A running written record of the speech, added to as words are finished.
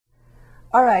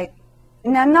All right.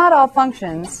 Now, not all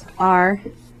functions are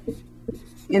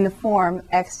in the form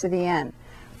x to the n.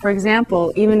 For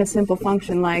example, even a simple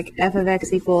function like f of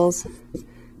x equals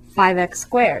 5x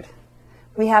squared.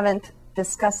 We haven't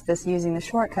discussed this using the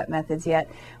shortcut methods yet.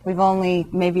 We've only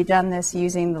maybe done this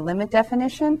using the limit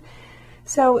definition.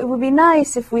 So it would be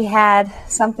nice if we had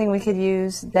something we could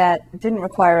use that didn't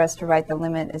require us to write the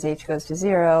limit as h goes to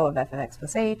 0 of f of x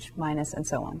plus h minus and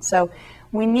so on. So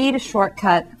we need a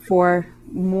shortcut for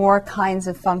more kinds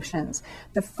of functions.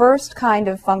 The first kind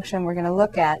of function we're going to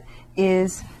look at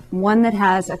is one that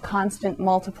has a constant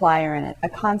multiplier in it, a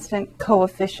constant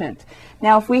coefficient.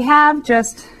 Now if we have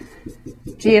just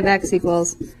g of x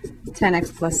equals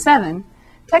 10x plus 7,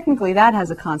 technically that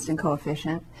has a constant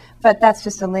coefficient, but that's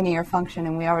just a linear function,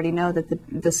 and we already know that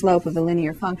the slope of a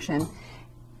linear function,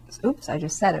 oops, I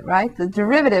just said it, right? The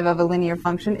derivative of a linear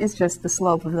function is just the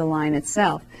slope of the line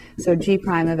itself. So g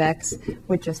prime of x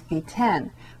would just be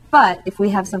 10. But if we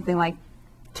have something like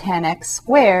 10x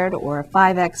squared, or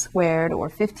 5x squared, or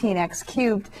 15x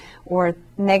cubed, or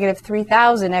negative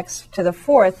 3000x to the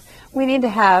fourth, we need to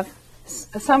have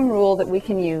some rule that we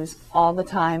can use all the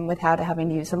time without having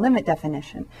to use a limit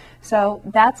definition. So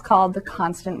that's called the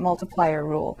constant multiplier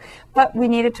rule. But we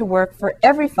need it to work for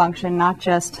every function, not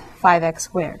just 5x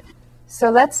squared. So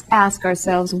let's ask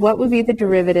ourselves, what would be the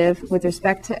derivative with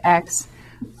respect to x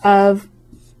of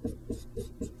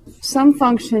some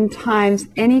function times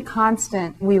any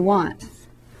constant we want?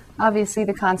 Obviously,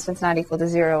 the constant's not equal to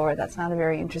 0, or that's not a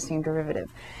very interesting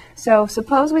derivative. So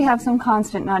suppose we have some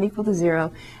constant not equal to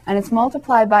 0, and it's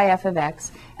multiplied by f of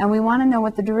x, and we want to know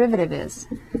what the derivative is.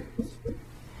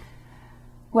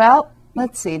 Well,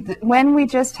 let's see. When we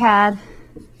just had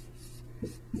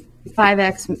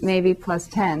 5x maybe plus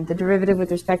 10, the derivative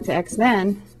with respect to x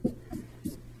then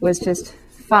was just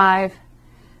 5.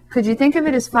 Could you think of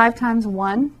it as 5 times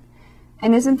 1?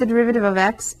 And isn't the derivative of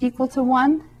x equal to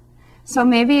 1? So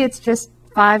maybe it's just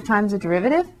 5 times the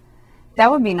derivative? That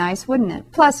would be nice, wouldn't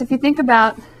it? Plus, if you think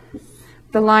about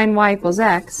the line y equals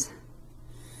x,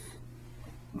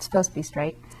 it's supposed to be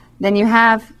straight, then you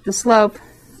have the slope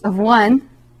of 1,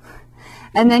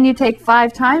 and then you take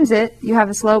 5 times it, you have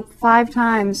a slope 5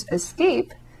 times as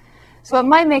steep. So it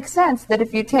might make sense that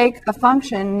if you take a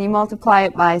function and you multiply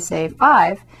it by, say,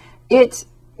 5, it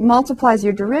multiplies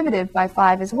your derivative by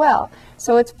 5 as well.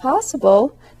 So it's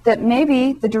possible that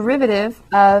maybe the derivative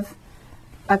of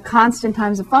a constant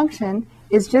times a function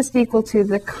is just equal to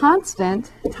the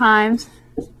constant times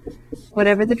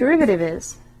whatever the derivative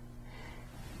is.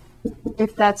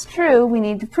 If that's true, we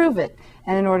need to prove it.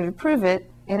 And in order to prove it,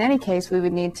 in any case, we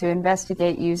would need to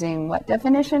investigate using what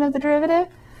definition of the derivative?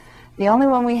 The only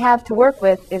one we have to work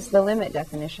with is the limit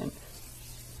definition.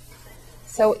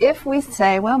 So if we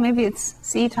say, well, maybe it's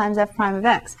c times f prime of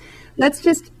x, let's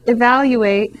just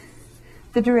evaluate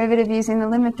the derivative using the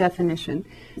limit definition.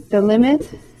 The limit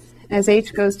as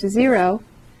h goes to 0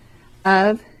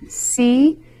 of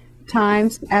c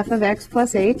times f of x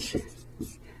plus h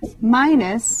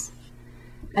minus,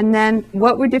 and then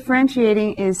what we're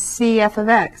differentiating is c f of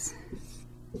x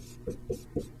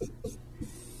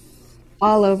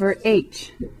all over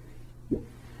h.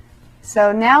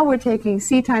 So now we're taking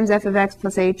c times f of x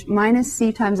plus h minus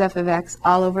c times f of x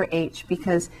all over h,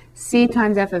 because c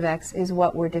times f of x is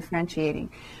what we're differentiating.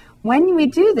 When we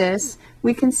do this,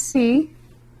 we can see,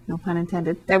 no pun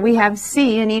intended, that we have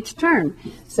c in each term.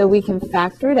 So we can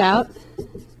factor it out.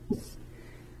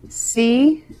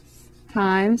 C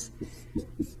times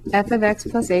f of x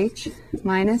plus h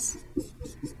minus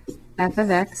f of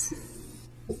x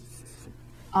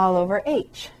all over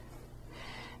h.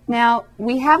 Now,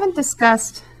 we haven't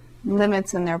discussed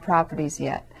limits and their properties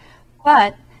yet,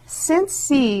 but since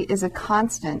c is a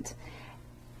constant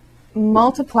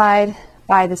multiplied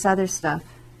by this other stuff,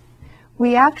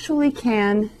 we actually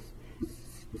can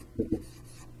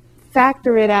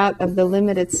factor it out of the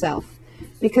limit itself,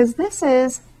 because this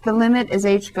is the limit as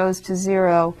h goes to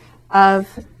 0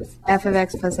 of f of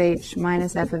x plus h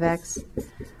minus f of x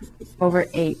over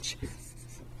h.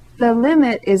 The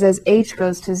limit is as h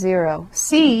goes to 0.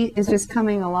 C is just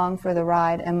coming along for the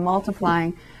ride and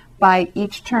multiplying by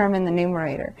each term in the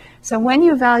numerator. So when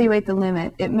you evaluate the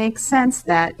limit, it makes sense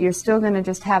that you're still going to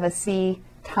just have a c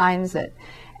times it.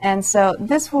 And so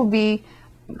this will be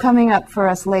coming up for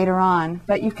us later on.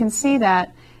 But you can see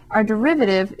that our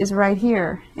derivative is right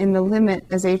here in the limit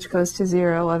as h goes to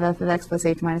 0 of f of x plus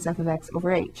h minus f of x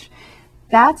over h.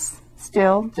 That's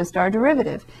still just our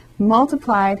derivative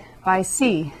multiplied by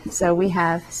c. So we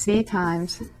have c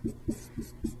times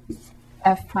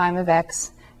f prime of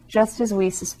x, just as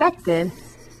we suspected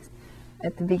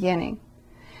at the beginning.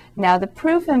 Now the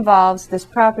proof involves this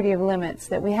property of limits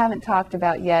that we haven't talked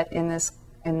about yet in this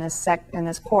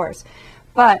course,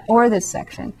 or this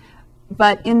section.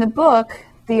 But in the book,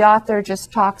 the author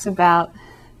just talks about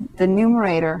the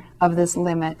numerator of this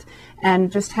limit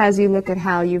and just has you look at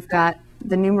how you've got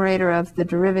the numerator of the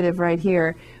derivative right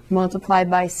here multiplied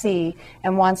by c,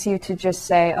 and wants you to just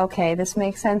say, okay, this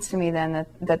makes sense to me then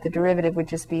that the derivative would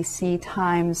just be c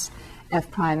times f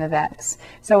prime of x.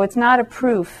 So it's not a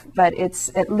proof, but it's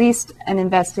at least an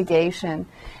investigation.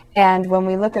 And when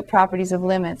we look at properties of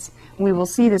limits, we will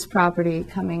see this property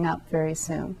coming up very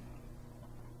soon.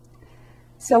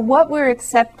 So what we're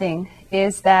accepting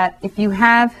is that if you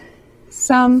have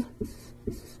some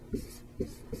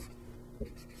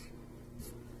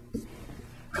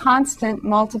constant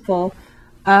multiple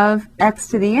of x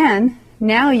to the n,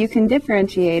 now you can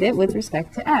differentiate it with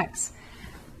respect to x.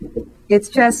 It's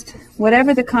just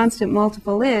whatever the constant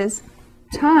multiple is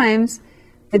times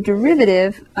the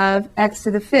derivative of x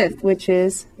to the fifth, which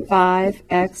is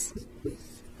 5x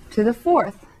to the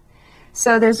fourth.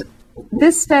 So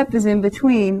this step is in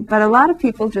between, but a lot of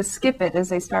people just skip it as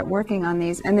they start working on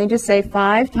these, and they just say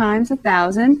 5 times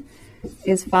 1,000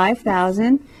 is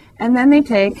 5,000, and then they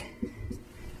take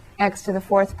x to the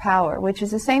fourth power, which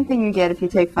is the same thing you get if you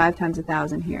take 5 times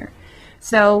 1,000 here.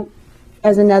 So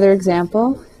as another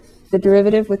example, the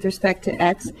derivative with respect to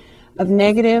x of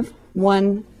negative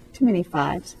 1, too many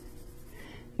fives,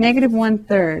 negative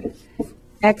 1/3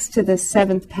 x to the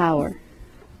seventh power.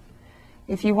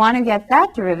 If you want to get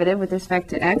that derivative with respect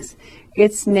to x,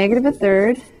 it's negative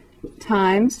 1/3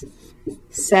 times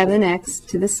 7x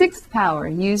to the sixth power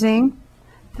using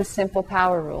the simple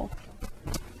power rule.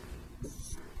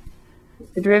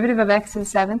 The derivative of x to the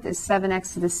seventh is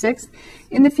 7x to the sixth.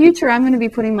 In the future, I'm going to be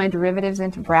putting my derivatives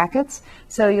into brackets,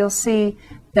 so you'll see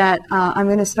that I'm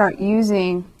going to start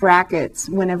using brackets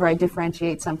whenever I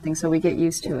differentiate something, so we get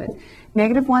used to it.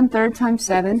 Negative 1/3 times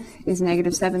 7 is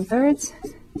negative 7/3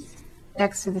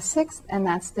 x to the sixth, and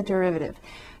that's the derivative.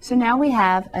 So now we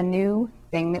have a new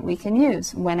thing that we can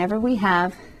use. Whenever we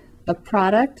have a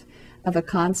product of a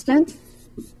constant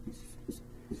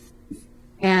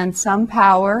and some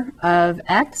power of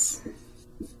x,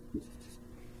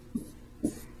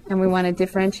 and we want to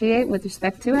differentiate with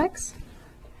respect to x,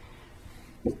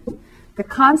 the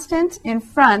constant in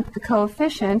front, the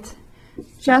coefficient,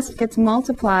 just gets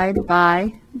multiplied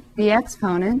by the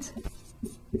exponent,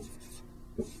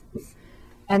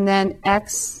 and then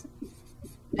x's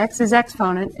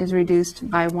exponent is reduced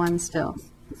by 1 still.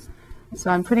 So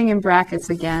I'm putting in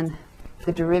brackets again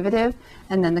the derivative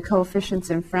and then the coefficients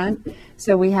in front.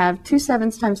 So we have 2/7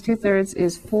 times 2/3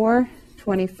 is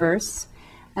 4/21,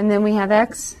 and then we have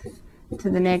x to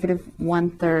the negative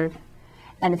 1/3.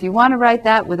 And if you want to write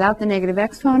that without the negative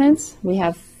exponents, we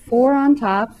have 4 on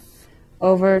top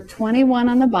over 21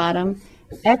 on the bottom,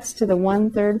 x to the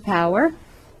 1/3 power.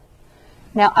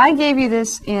 Now I gave you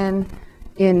this in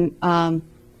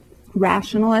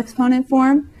rational exponent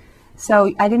form.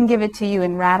 So I didn't give it to you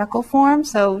in radical form,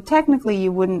 so technically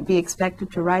you wouldn't be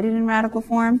expected to write it in radical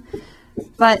form,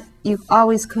 but you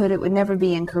always could. It would never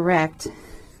be incorrect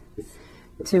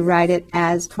to write it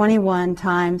as 21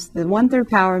 times the 1/3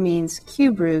 power means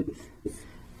cube root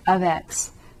of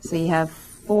x. So you have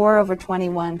 4 over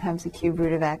 21 times the cube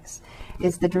root of x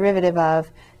is the derivative of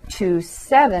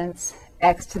 2/7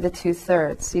 x to the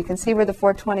 2/3. So you can see where the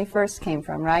 4/21 came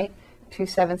from, right?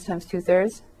 2/7 times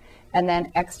 2/3. And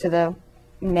then x to the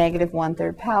negative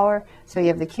 1/3 power, so you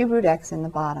have the cube root x in the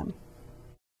bottom.